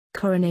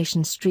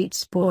Coronation Street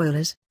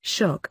spoilers,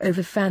 shock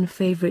over fan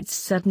favorite's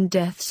sudden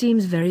death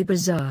seems very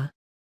bizarre.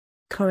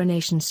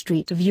 Coronation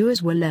Street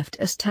viewers were left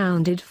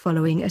astounded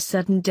following a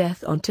sudden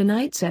death on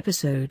tonight's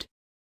episode.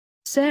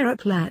 Sarah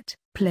Platt,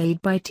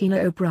 played by Tina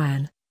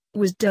O'Brien,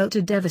 was dealt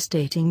a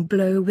devastating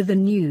blow with the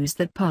news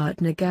that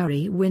partner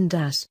Gary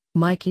Windass,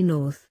 Mikey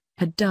North,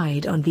 had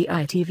died on the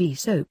ITV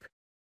soap.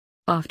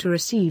 After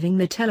receiving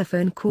the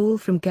telephone call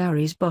from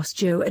Gary's boss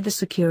Joe at the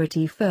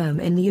security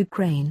firm in the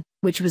Ukraine,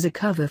 which was a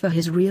cover for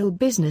his real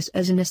business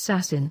as an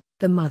assassin,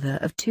 the mother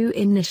of two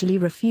initially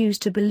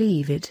refused to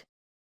believe it.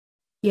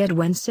 Yet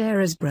when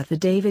Sarah's brother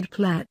David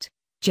Platt,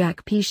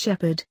 Jack P.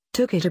 Shepherd,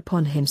 took it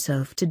upon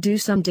himself to do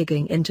some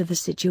digging into the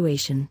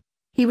situation,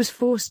 he was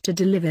forced to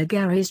deliver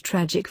Gary's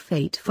tragic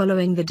fate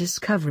following the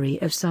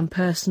discovery of some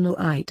personal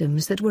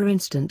items that were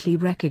instantly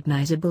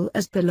recognizable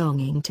as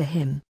belonging to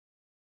him.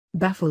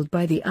 Baffled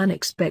by the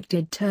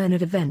unexpected turn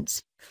of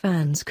events,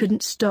 fans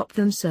couldn't stop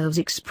themselves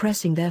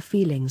expressing their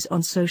feelings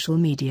on social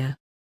media.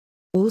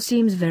 "All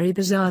seems very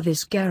bizarre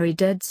this Gary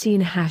dead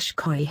scene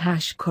 #Corrie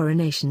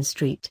 #Coronation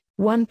Street,"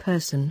 one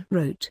person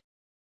wrote.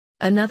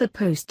 Another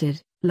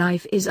posted,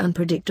 "Life is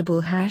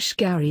unpredictable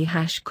 #Gary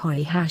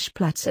 #Corrie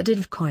 #Platt's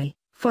of Corrie,"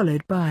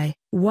 followed by,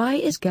 "Why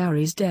is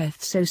Gary's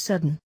death so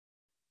sudden?"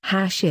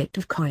 #it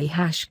of Corrie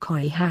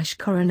 #Corrie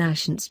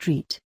 #Coronation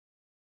Street.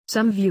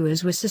 Some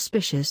viewers were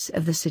suspicious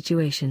of the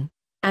situation,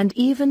 and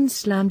even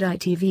slammed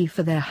ITV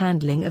for their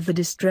handling of the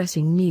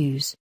distressing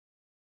news.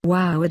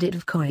 "Wow, edit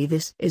of Corrie,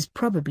 this is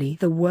probably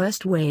the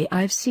worst way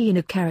I've seen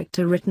a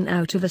character written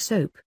out of a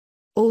soap.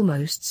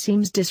 Almost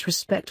seems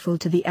disrespectful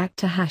to the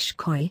actor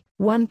 #Corrie,"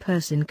 one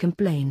person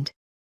complained.